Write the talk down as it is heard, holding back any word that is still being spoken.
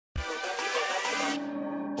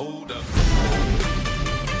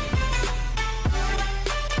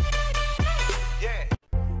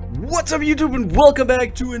What's up YouTube, and welcome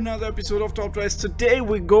back to another episode of Top Tries. Today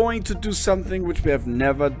we're going to do something which we have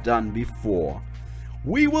never done before.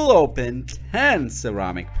 We will open 10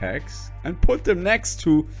 ceramic packs and put them next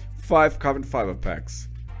to 5 carbon fiber packs.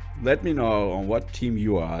 Let me know on what team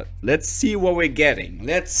you are. Let's see what we're getting.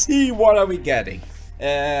 Let's see what are we getting.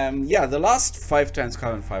 Yeah, the last 5 times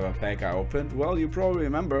carbon fiber pack I opened, well, you probably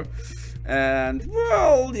remember. And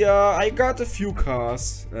well, yeah, I got a few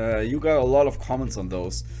cars. You got a lot of comments on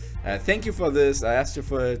those. Thank you for this. I asked you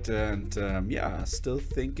for it, and yeah, still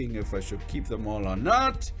thinking if I should keep them all or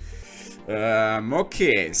not.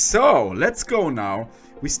 Okay, so let's go now.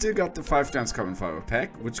 We still got the 5 times carbon fiber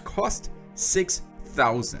pack, which cost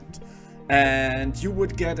 6,000, and you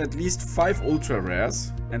would get at least 5 ultra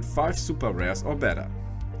rares and 5 super rares or better,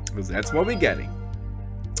 because that's what we're getting.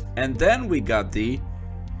 And then we got the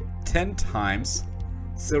 10 times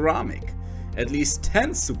ceramic, at least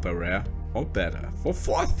 10 super rare or better for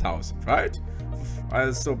 4,000, right?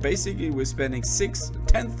 So basically we're spending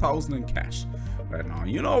 10,000 in cash right now.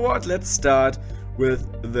 You know what? Let's start with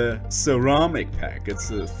the ceramic pack. It's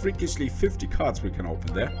freakishly 50 cards we can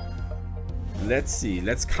open there. Let's see.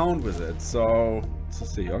 Let's count with it. So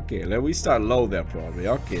let's see. Okay, let we start low there probably.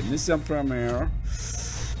 Okay, Nissan Premier.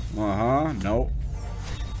 No.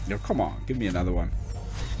 No, come on, give me another one.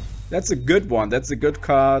 That's a good one. That's a good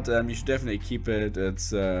card. You should definitely keep it.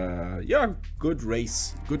 It's yeah, good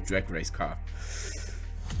drag race car.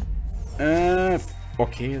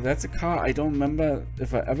 Okay, that's a car. I don't remember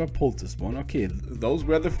if I ever pulled this one. Okay, those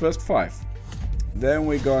were the first 5. Then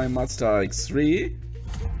we go in Mazda RX-3,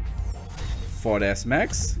 Ford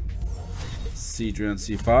S-Max, Citroen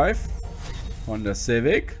C5, Honda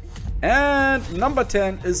Civic, and number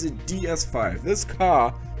 10 is a DS5. This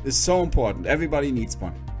car is so important. Everybody needs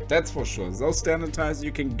one. That's for sure. Those standardized,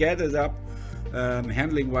 you can get it up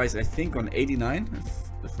handling wise, I think on 89,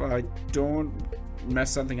 if I don't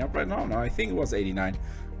mess something up right now. No, I think it was 89.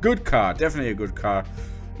 Good car, definitely a good car.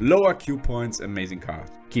 Lower Q points, amazing car.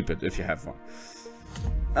 Keep it if you have one.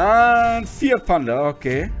 And Fiat Panda,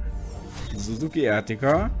 okay. Suzuki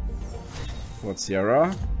Ertiga, Ford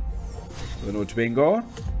Sierra, Renault Twingo,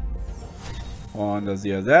 Honda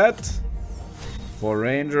ZZ, Ford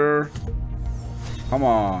Ranger. Come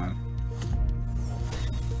on.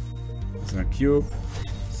 Nissan Cube,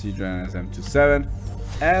 Citroen SM27,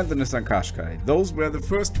 and the Nissan Qashqai. Those were the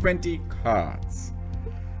first 20 cards.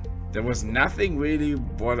 There was nothing really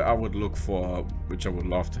what I would look for, which I would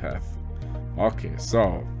love to have. Okay,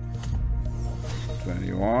 so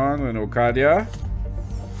 21, Renault Cadia,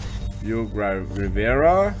 Buick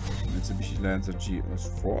Rivera, Mitsubishi Lancer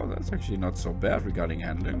GS4. That's actually not so bad regarding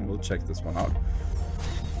handling. We'll check this one out.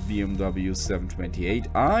 BMW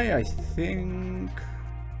 728i, I think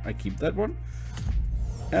I keep that one.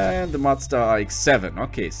 And the Mazda RX-7.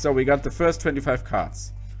 Okay, so we got the first 25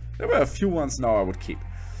 cards. There were a few ones now I would keep.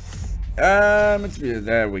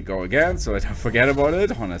 There we go again, so I don't forget about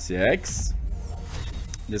it. Honda CX,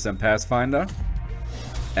 Nissan Pathfinder,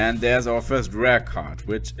 and there's our first rare card,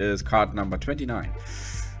 which is card number 29.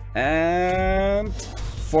 And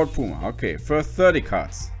Ford Puma. Okay, first 30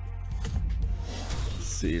 cards.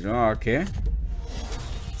 Okay,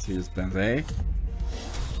 Mercedes-Benz A,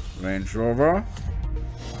 Range Rover,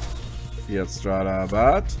 Fiat Strada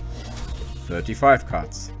Abarth, 35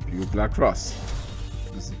 cards, Buick LaCrosse,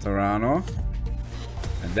 Nissan Terrano,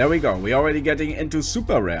 and there we go. We're already getting into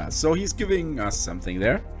super rare, so he's giving us something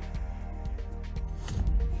there.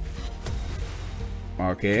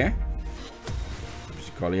 Okay,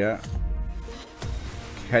 Collier,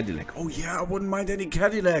 Cadillac. Oh yeah, I wouldn't mind any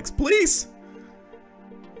Cadillacs, please.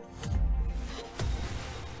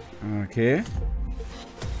 Okay.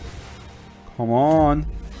 Come on.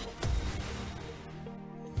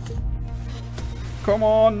 Come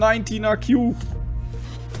on, 19 RQ.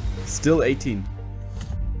 Still 18.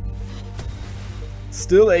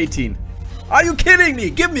 Still 18. Are you kidding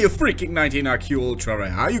me? Give me a freaking 19 RQ Ultra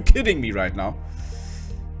Rare. Are you kidding me right now?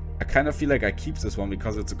 I kind of feel like I keep this one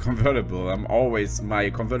because it's a convertible.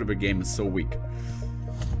 My convertible game is so weak.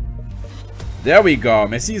 There we go,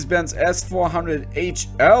 Mercedes-Benz S400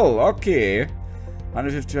 HL, okay.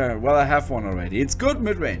 150, well, I have one already. It's good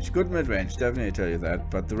mid-range, definitely tell you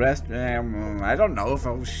that. But the rest, I don't know if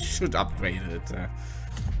I should upgrade it.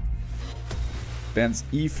 Benz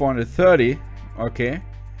E430, okay.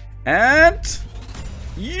 And,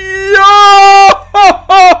 yo!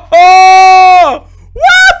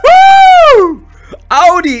 Woohoo!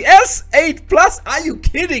 Audi S8 Plus, are you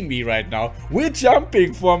kidding me right now? We're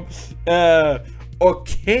jumping from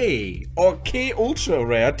okay Ultra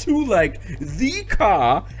Rare to like the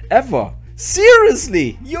car ever.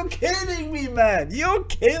 Seriously? You're kidding me, man. You're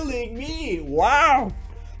killing me. Wow.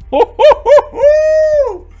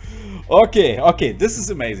 Okay, this is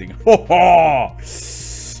amazing.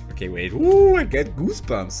 Okay, wait. Ooh, I get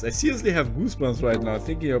goosebumps. I seriously have goosebumps right now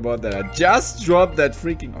thinking about that. I just dropped that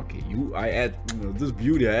freaking... Okay, I add this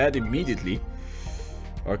beauty. I add immediately.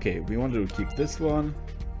 Okay, we wanted to keep this one.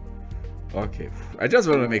 Okay, I just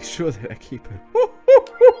want to make sure that I keep it.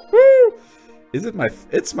 Is it my...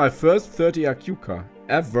 It's my first 30 RQ car.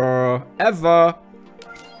 Ever.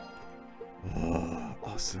 Oh,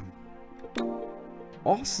 awesome.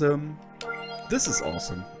 Awesome. This is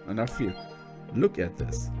awesome. And I feel... Look at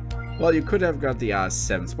this. Well, you could have got the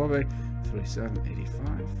R7 Sportback.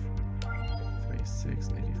 3785.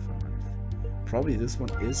 3685. Probably this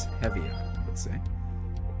one is heavier, I would say.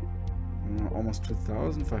 Almost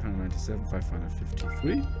 2000. 597.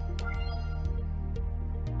 553.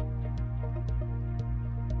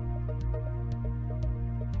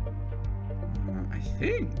 I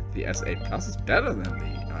think the S8 Plus is better than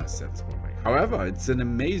the R7 Sportback. However, it's an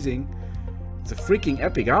amazing... It's a freaking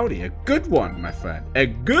epic Audi. A good one, my friend. A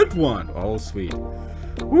good one. Oh, sweet.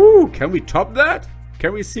 Woo, can we top that?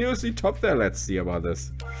 Can we seriously top that? Let's see about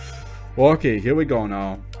this. Okay, here we go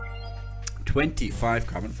now. 25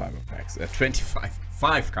 carbon fiber packs.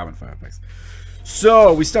 5 carbon fiber packs.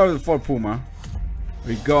 So, we started with Ford Puma.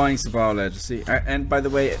 We're going Subaru Legacy. And by the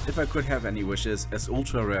way, if I could have any wishes as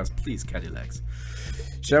ultra rares, please Cadillacs.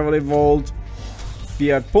 Chevrolet Volt.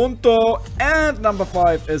 Fiat Punto, and number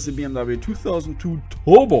 5 is the BMW 2002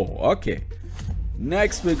 Turbo. Okay.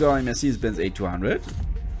 Next we're going Mercedes-Benz A200.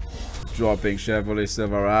 Dropping Chevrolet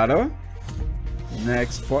Silverado.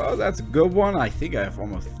 Next 4. Oh, that's a good one. I think I have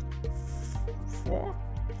almost 4,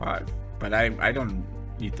 5. But I don't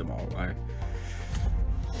need them all.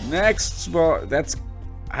 Next, well, that's...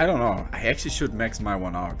 I don't know. I actually should max my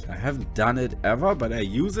one out. I haven't done it ever, but I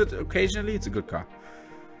use it occasionally. It's a good car.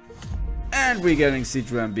 And we're getting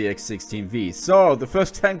Citroen BX16V. So, the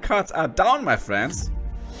first 10 cards are down, my friends.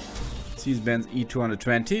 Mercedes-Benz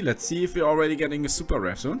E220. Let's see if we're already getting a super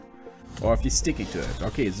rare soon. Or if he's sticking to it.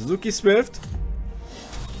 Okay, Suzuki Swift.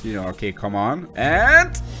 Okay, come on.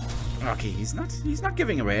 And... Okay, he's not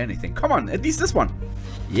giving away anything. Come on, at least this one.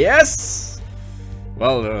 Yes!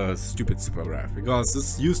 Well, stupid super rare. Because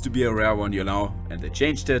this used to be a rare one, and they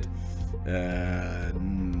changed it.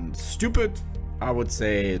 Stupid. I would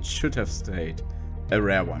say it should have stayed a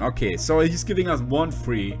rare one. Okay, so he's giving us one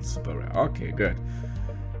free super rare. Okay, good.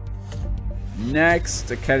 Next,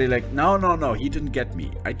 a Cadillac. No, he didn't get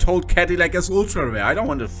me. I told Cadillac is ultra rare. I don't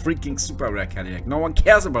want a freaking super rare Cadillac. No one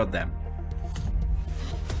cares about them.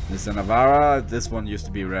 Nissan Navara. This one used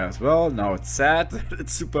to be rare as well. Now it's sad that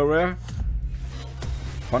it's super rare.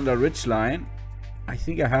 Honda Ridgeline. I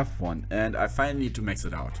think I have one, and I finally need to max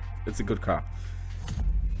it out. It's a good car.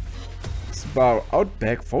 Subaru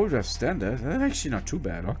Outback 4-wheel standard. That's actually not too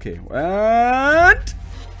bad. Okay, and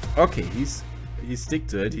okay, he's stick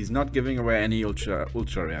to it. He's not giving away any ultra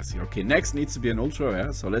rares here. Okay, next needs to be an ultra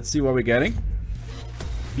rare. So let's see what we're getting.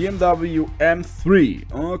 BMW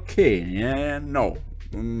M3. Okay, yeah, no.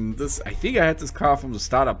 This, I think I had this car from the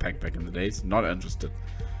starter pack back in the days. Not interested.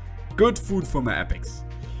 Good food for my epics.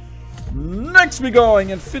 Next we're going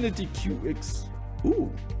Infiniti QX.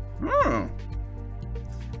 Ooh.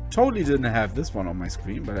 Totally didn't have this one on my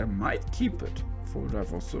screen, but I might keep it for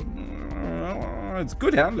that also. It's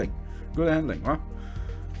good handling. Good handling, huh?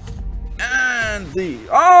 And the...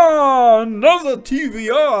 Oh, another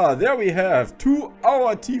TVR. There we have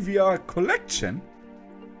 2-hour TVR collection.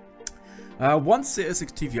 Once there is a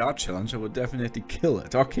TVR challenge, I would definitely kill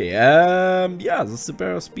it. Okay, yeah, the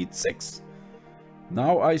Subaru Speed 6.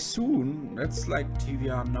 Now I soon... That's like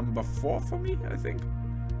TVR number 4 for me, I think.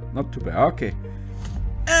 Not too bad. Okay.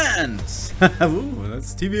 And ooh,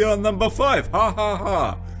 that's TVR number 5. Ha ha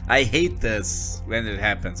ha. I hate this when it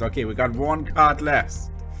happens. Okay, we got one card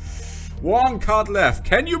left. One card left.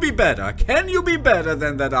 Can you be better? Can you be better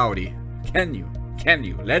than that Audi? Can you? Can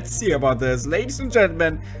you? Let's see about this. Ladies and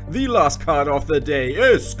gentlemen, the last card of the day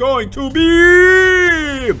is going to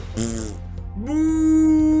be...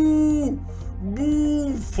 Boo!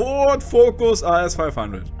 Boo! Ford Focus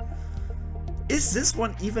RS500. Is this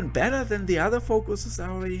one even better than the other Focuses I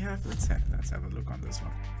already have? Let's have a look on this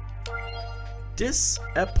one.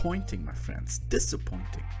 Disappointing, my friends.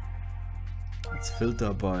 Disappointing. Let's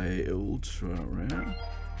filter by ultra rare.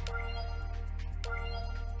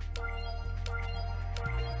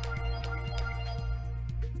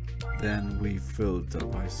 Then we filter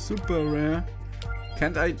by super rare.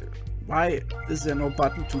 Can't I... Why is there no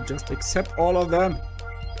button to just accept all of them?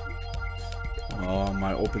 Oh,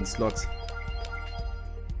 my open slots.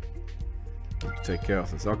 take care of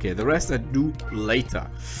this. Okay, the rest I do later.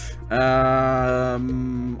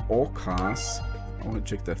 All cars. I want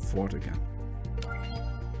to check that Ford again.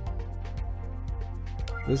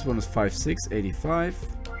 This one is 5.6, 85.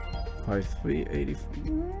 5.3,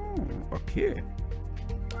 84. Okay.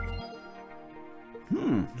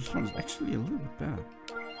 This one is actually a little bit better.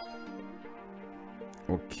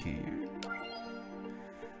 Okay.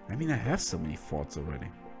 I mean, I have so many Fords already.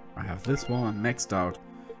 I have this one maxed out.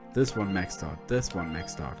 This one maxed out. This one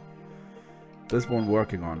maxed out. This one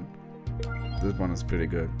working on. This one is pretty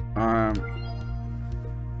good. But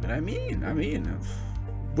I mean,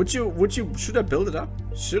 should I build it up?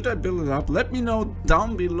 Should I build it up? Let me know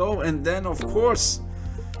down below, and then of course,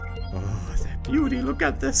 oh, that beauty! Look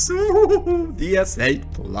at this, ooh, the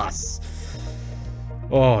S8 Plus.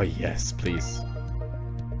 Oh yes, please.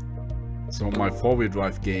 So my 4-wheel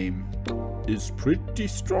drive game is pretty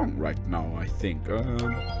strong right now, I think.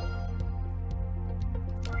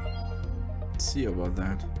 Let's see about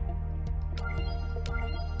that.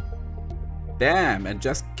 Damn, and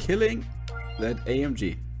just killing that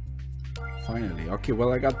AMG. Finally. Okay,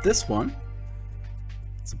 well I got this one.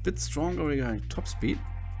 It's a bit stronger regarding top speed.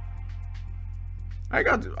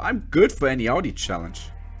 I'm good for any Audi challenge.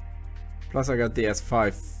 Plus I got the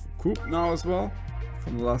S5 Coupe now as well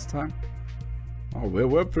from the last time. Oh,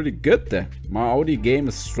 we're pretty good there. My Audi game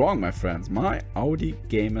is strong, my friends. My Audi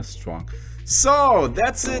game is strong. So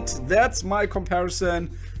that's it. That's my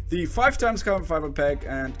comparison. The 5x carbon fiber pack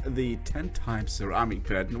and the 10x ceramic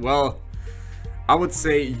pad. Well, I would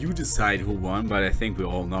say you decide who won, but I think we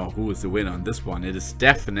all know who is the winner on this one. It is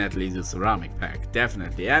definitely the ceramic pack,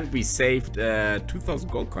 definitely. And we saved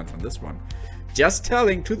 2,000 gold coins on this one. Just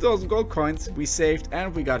telling, 2,000 gold coins we saved,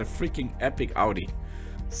 and we got a freaking epic Audi.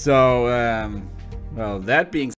 So, well, that being